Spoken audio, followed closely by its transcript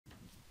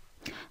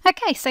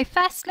Okay, so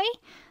firstly,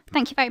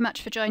 thank you very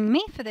much for joining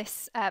me for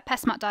this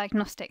PestSmart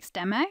Diagnostics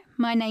demo.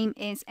 My name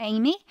is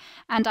Amy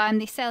and I'm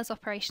the Sales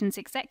Operations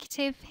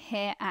Executive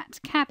here at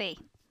CABI.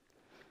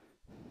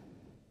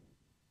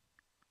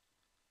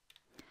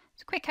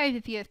 A quick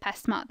overview of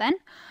PestSmart then.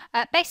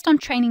 Based on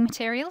training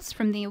materials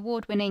from the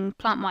award-winning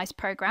PlantWise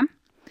programme,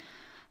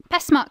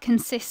 PestSmart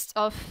consists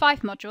of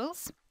 5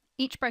 modules,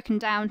 each broken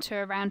down to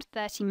around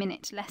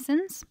 30-minute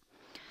lessons.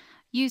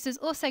 Users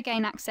also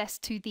gain access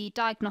to the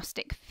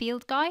Diagnostic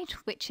Field Guide,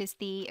 which is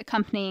the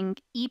accompanying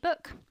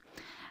ebook,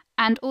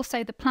 and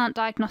also the Plant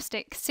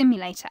Diagnostic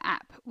Simulator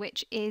app,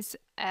 which is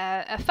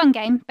a fun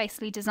game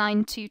basically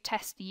designed to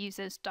test the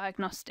user's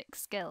diagnostic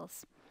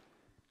skills.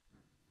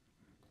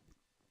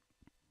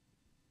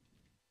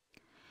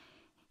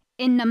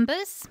 In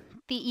numbers,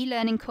 the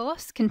e-learning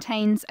course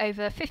contains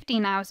over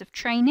 15 hours of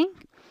training,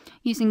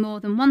 using more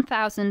than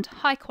 1,000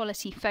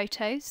 high-quality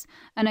photos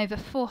and over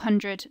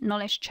 400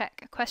 knowledge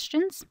check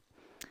questions.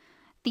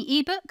 The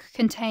ebook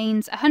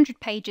contains 100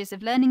 pages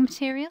of learning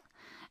material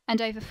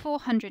and over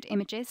 400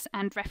 images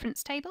and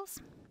reference tables.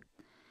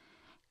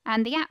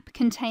 And the app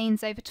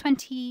contains over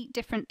 20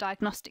 different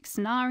diagnostic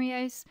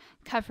scenarios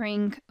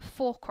covering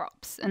 4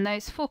 crops, and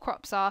those 4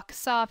 crops are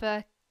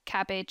cassava,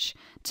 cabbage,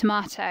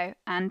 tomato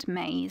and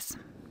maize.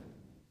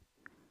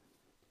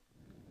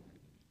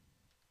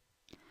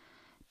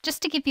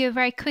 Just to give you a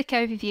very quick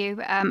overview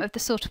of the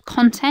sort of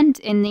content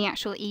in the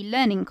actual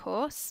e-learning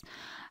course,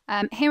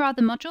 here are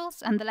the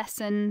modules and the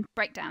lesson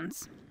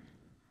breakdowns.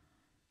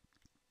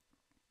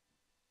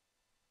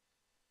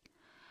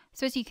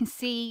 So as you can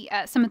see,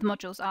 some of the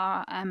modules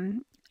are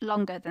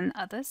longer than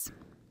others.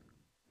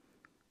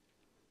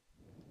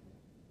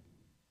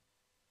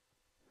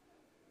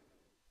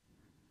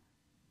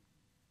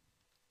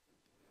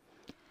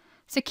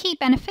 So key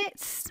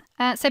benefits.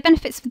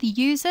 Benefits for the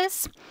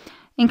users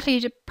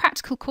include a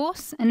practical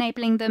course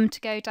enabling them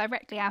to go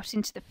directly out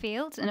into the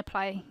field and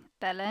apply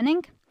their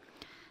learning.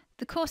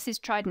 The course is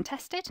tried and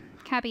tested.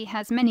 CABI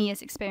has many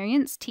years'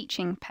 experience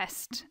teaching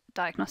pest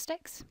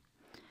diagnostics.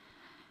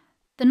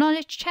 The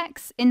knowledge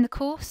checks in the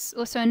course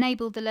also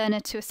enable the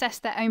learner to assess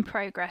their own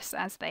progress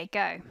as they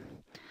go.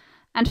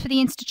 And for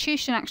the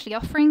institution actually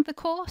offering the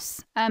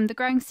course, the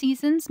growing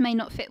seasons may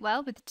not fit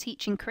well with the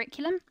teaching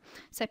curriculum.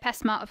 So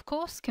PestSmart, of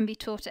course, can be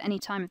taught at any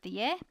time of the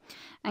year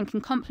and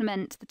can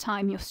complement the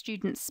time your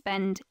students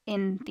spend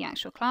in the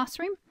actual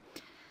classroom.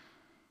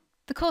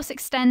 The course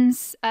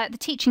extends the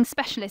teaching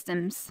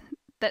specialisms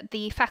that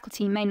the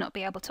faculty may not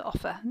be able to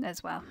offer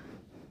as well.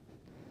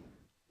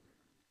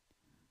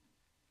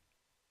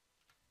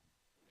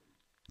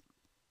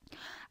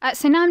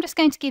 So now I'm just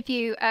going to give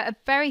you a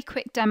very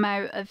quick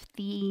demo of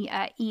the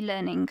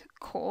e-learning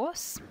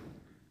course.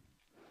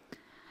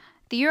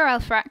 The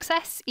URL for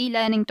access,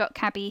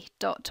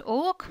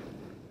 elearning.cabi.org.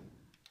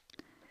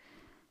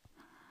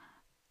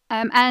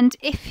 And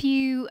if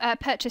you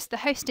purchase the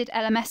hosted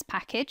LMS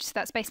package, so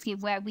that's basically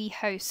where we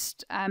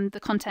host the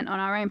content on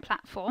our own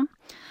platform,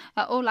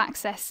 all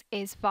access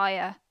is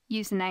via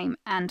username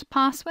and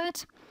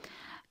password.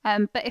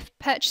 But if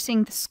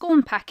purchasing the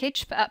SCORM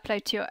package for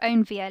upload to your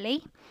own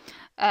VLE,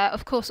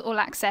 of course, all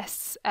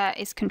access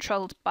is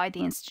controlled by the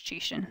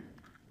institution.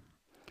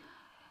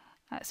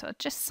 So I'll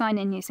just sign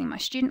in using my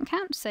student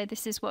account. So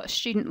this is what a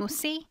student will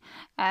see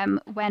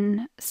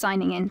when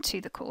signing in to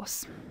the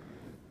course.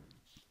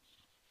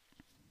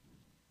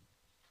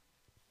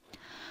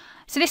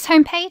 So this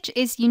homepage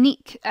is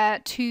unique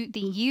to the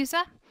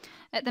user.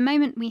 At the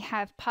moment, we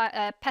have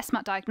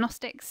PestSmart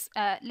Diagnostics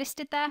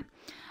listed there,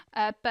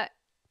 but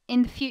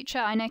in the future,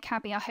 I know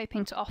CABI are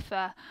hoping to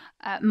offer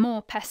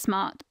more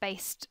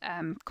PestSmart-based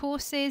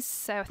courses.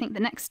 So I think the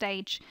next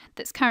stage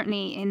that's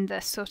currently in the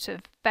sort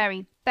of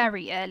very,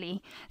 very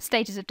early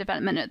stages of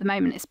development at the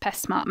moment is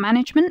PestSmart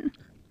Management,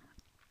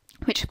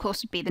 which of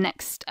course would be the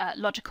next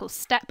logical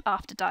step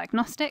after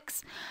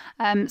diagnostics.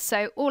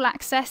 So all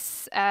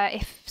access,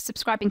 if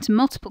subscribing to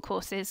multiple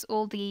courses,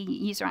 all the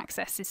user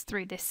access is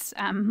through this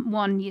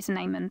one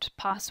username and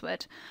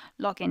password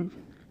login.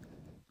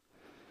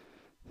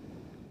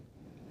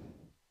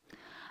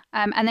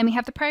 And then we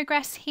have the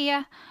progress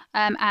here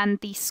and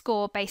the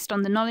score based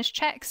on the knowledge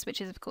checks, which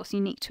is of course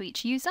unique to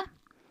each user.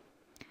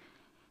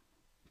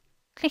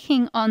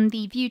 Clicking on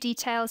the view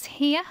details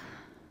here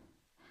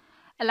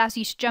allows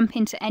you to jump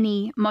into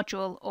any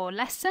module or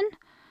lesson,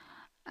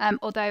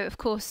 although of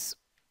course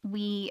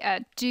we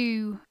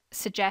do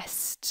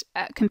suggest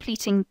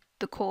completing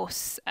the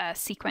course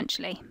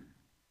sequentially.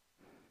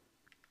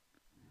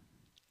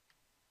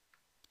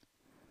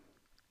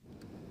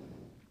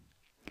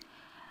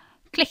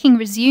 Clicking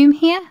resume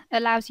here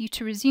allows you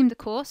to resume the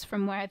course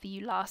from wherever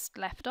you last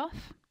left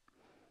off.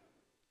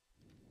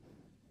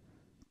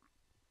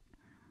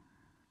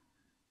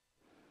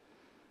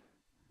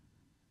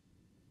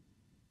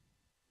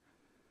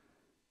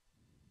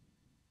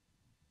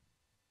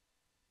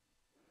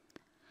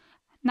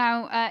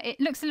 Now it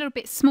looks a little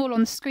bit small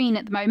on the screen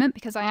at the moment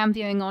because I am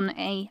viewing on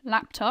a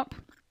laptop.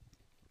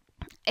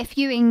 If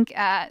viewing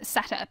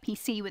sat at a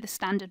PC with a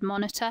standard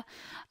monitor,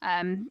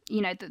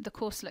 the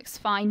course looks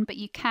fine, but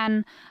you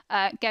can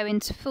go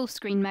into full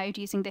screen mode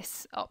using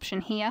this option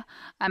here,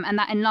 and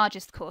that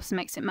enlarges the course and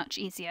makes it much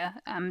easier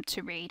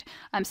to read.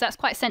 So that's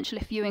quite essential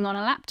if viewing on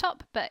a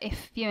laptop, but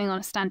if viewing on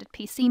a standard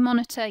PC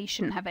monitor, you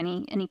shouldn't have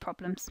any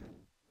problems.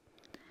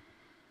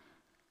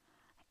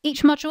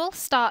 Each module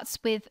starts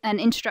with an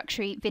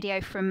introductory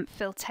video from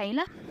Phil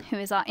Taylor, who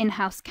is our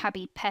in-house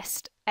CABI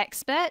pest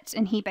expert,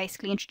 and he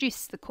basically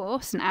introduces the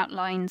course and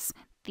outlines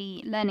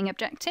the learning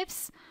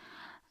objectives.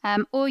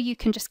 Or you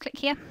can just click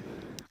here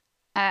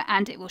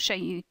and it will show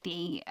you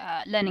the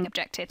learning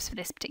objectives for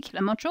this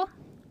particular module.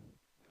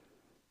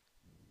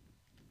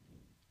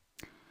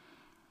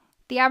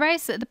 The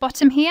arrows at the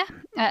bottom here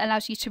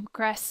allows you to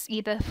progress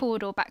either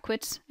forward or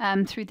backwards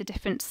through the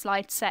different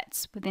slide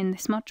sets within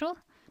this module.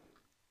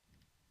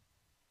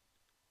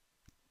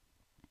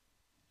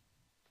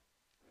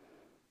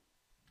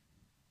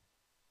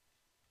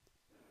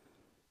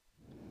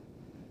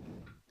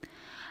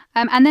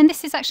 And then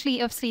this is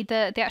actually obviously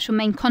the actual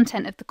main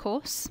content of the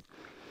course.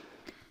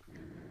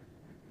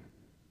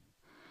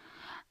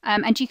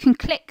 And you can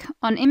click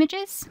on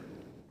images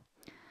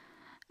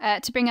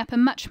to bring up a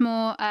much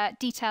more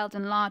detailed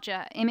and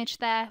larger image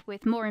there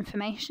with more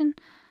information.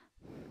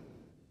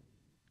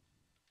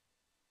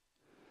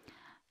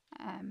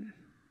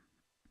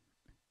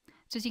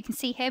 So as you can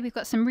see here, we've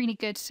got some really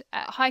good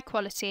high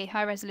quality,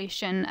 high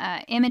resolution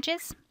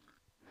images.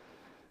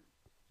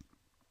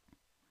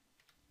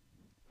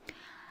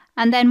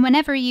 And then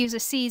whenever a user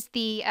sees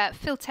the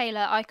Phil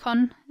Taylor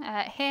icon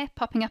here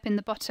popping up in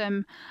the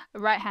bottom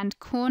right hand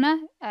corner,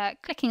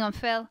 clicking on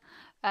Phil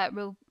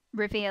will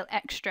reveal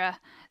extra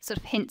sort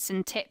of hints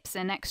and tips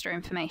and extra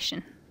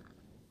information.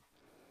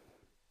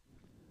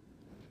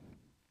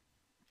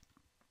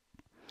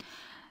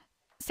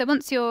 So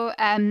once you're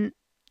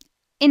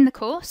in the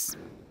course,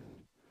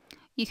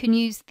 you can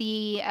use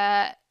the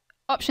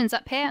options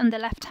up here on the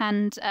left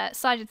hand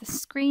side of the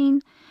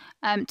screen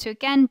to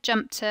again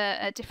jump to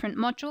a different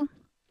module.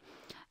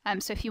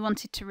 So if you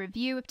wanted to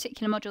review a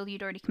particular module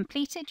you'd already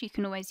completed, you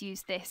can always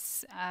use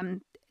this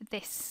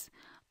this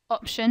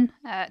option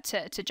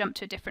to jump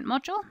to a different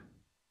module.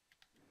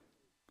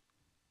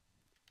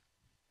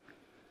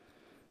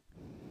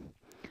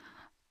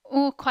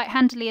 Or quite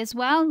handily as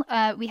well,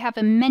 we have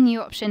a menu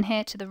option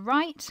here to the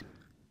right.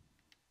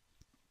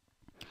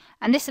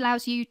 And this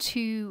allows you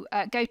to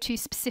go to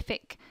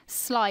specific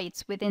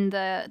slides within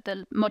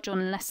the module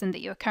and lesson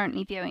that you're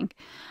currently viewing.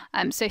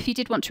 So if you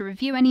did want to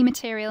review any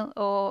material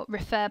or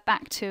refer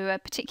back to a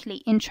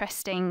particularly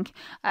interesting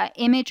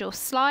image or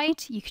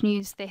slide, you can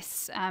use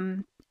this,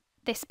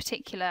 this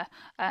particular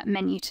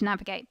menu to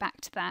navigate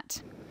back to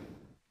that.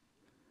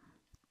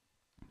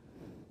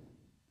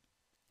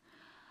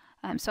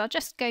 So I'll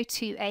just go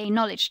to a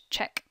knowledge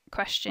check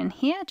question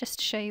here just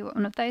to show you what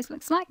one of those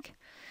looks like.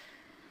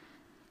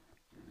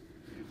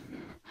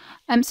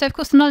 So of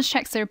course the knowledge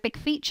checks are a big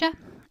feature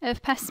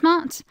of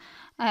PestSmart.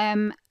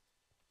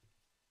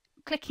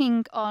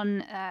 Clicking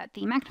on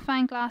the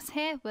magnifying glass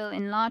here will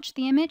enlarge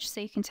the image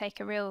so you can take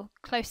a real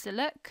closer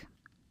look.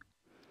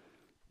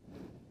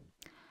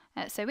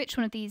 So which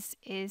one of these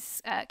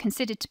is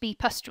considered to be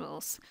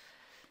pustules?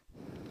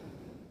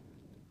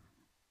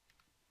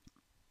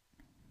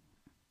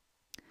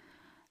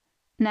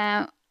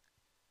 Now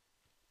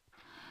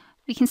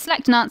we can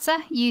select an answer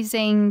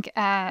using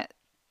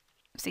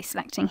obviously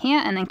selecting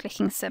here and then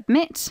clicking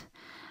submit,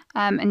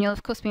 and you'll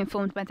of course be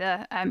informed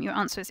whether your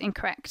answer is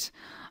incorrect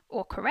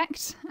or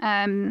correct.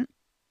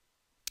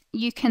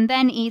 You can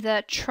then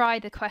either try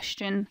the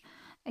question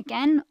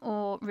again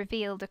or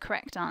reveal the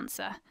correct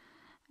answer.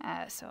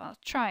 So I'll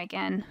try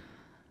again,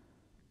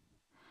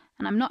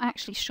 and I'm not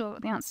actually sure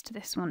what the answer to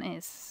this one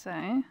is,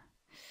 so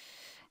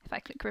if I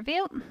click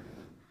reveal,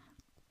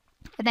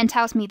 it then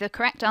tells me the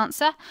correct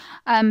answer,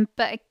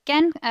 but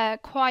again,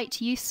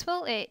 quite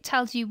useful. It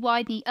tells you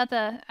why the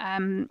other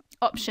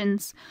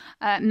options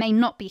may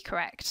not be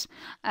correct,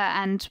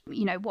 and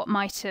you know what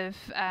might have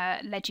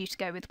led you to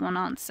go with one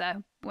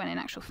answer when in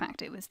actual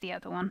fact it was the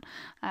other one.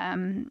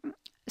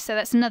 So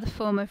that's another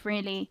form of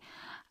really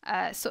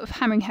sort of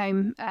hammering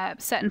home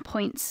certain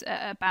points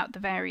about the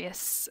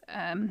various,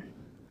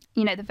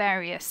 the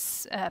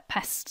various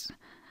pests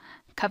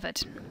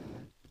covered.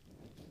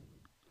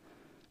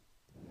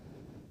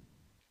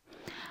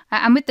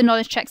 And with the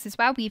knowledge checks as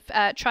well, we've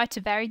tried to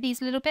vary these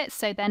a little bit,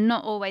 so they're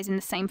not always in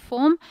the same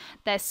form.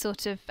 There's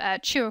sort of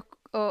true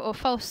or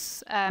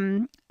false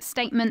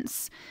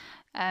statements,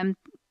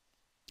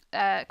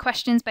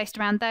 questions based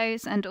around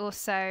those, and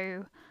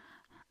also,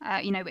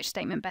 which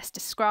statement best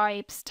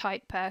describes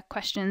type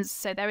questions.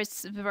 So there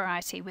is a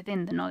variety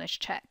within the knowledge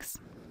checks.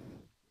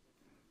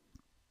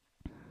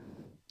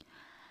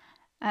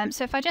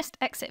 So if I just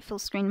exit full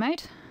screen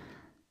mode,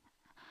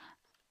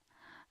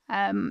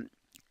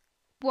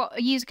 what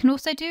a user can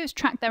also do is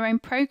track their own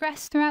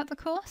progress throughout the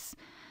course.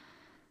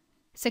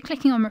 So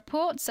clicking on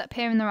reports up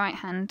here in the right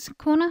hand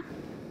corner,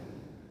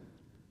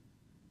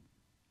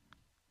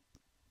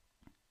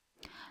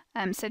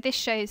 So this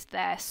shows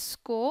their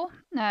score,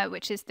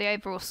 which is the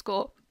overall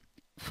score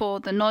for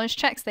the knowledge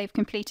checks they've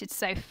completed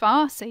so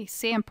far. So you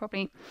see I'm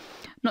probably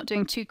not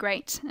doing too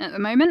great at the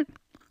moment.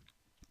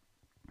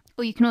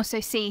 Or you can also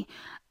see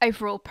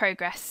overall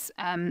progress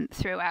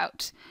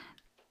throughout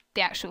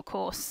the actual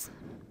course.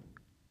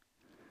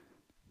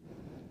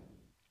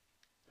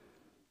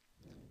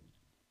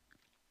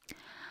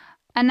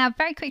 And now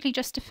very quickly,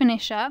 just to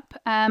finish up,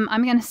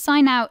 I'm going to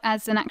sign out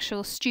as an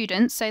actual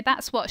student. So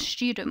that's what a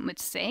student would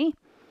see.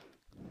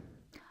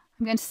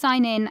 I'm going to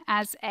sign in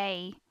as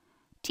a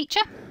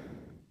teacher.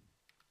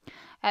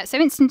 So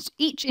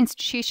each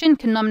institution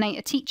can nominate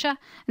a teacher,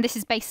 and this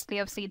is basically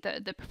obviously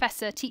the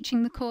professor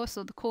teaching the course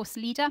or the course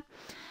leader,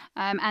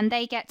 and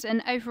they get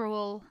an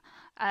overall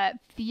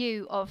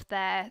view of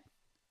their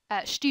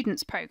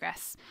students'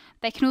 progress.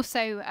 They can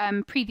also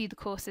preview the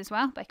course as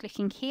well by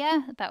clicking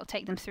here. That will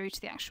take them through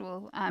to the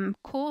actual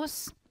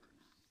course.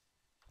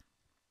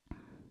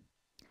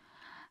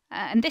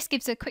 And this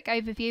gives a quick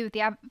overview of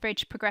the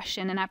average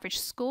progression and average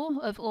score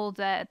of all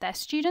their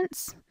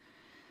students.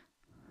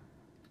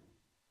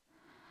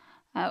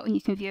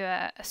 You can view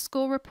a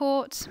score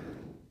report.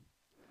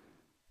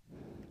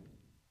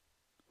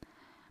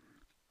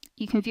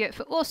 You can view it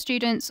for all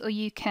students, or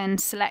you can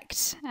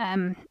select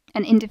an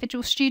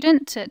individual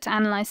student to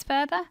analyse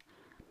further.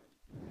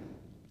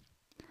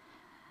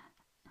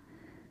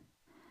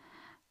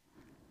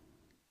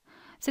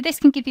 So this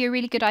can give you a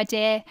really good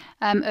idea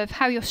of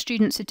how your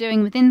students are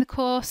doing within the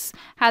course,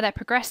 how they're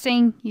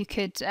progressing. You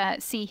could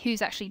see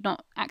who's actually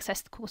not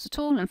accessed the course at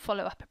all and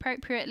follow up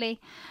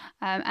appropriately.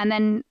 And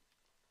then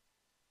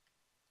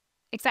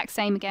exact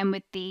same again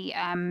with the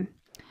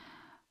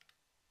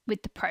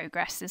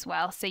progress as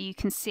well. So you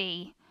can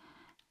see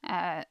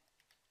how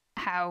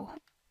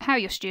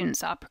your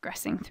students are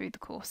progressing through the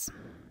course.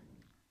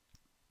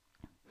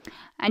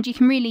 And you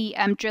can really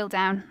drill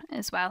down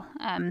as well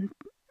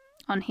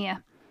on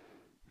here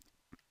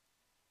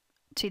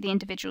to the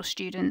individual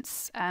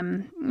students'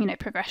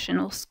 progression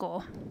or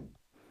score.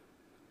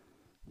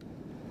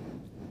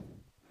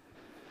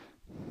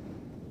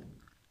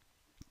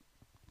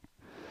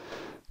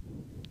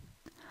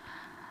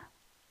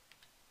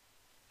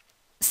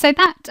 So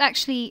that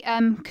actually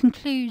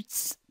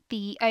concludes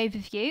the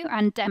overview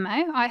and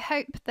demo. I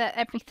hope that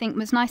everything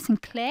was nice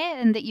and clear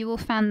and that you all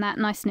found that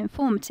nice and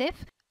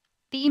informative.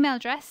 The email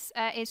address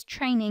is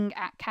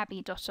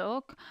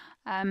training@cabi.org.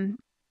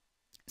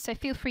 So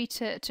feel free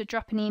to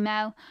drop an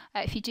email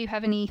if you do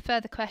have any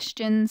further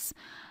questions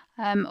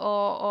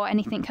or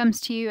anything comes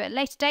to you at a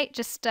later date.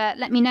 Just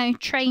let me know,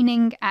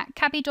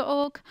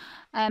 training@cabi.org,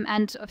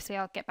 and obviously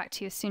I'll get back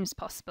to you as soon as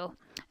possible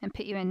and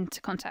put you into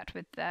contact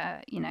with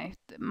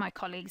my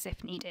colleagues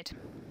if needed.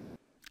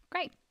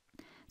 Great.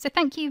 So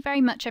thank you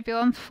very much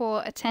everyone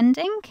for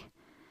attending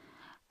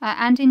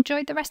and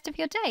enjoy the rest of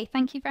your day.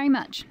 Thank you very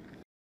much.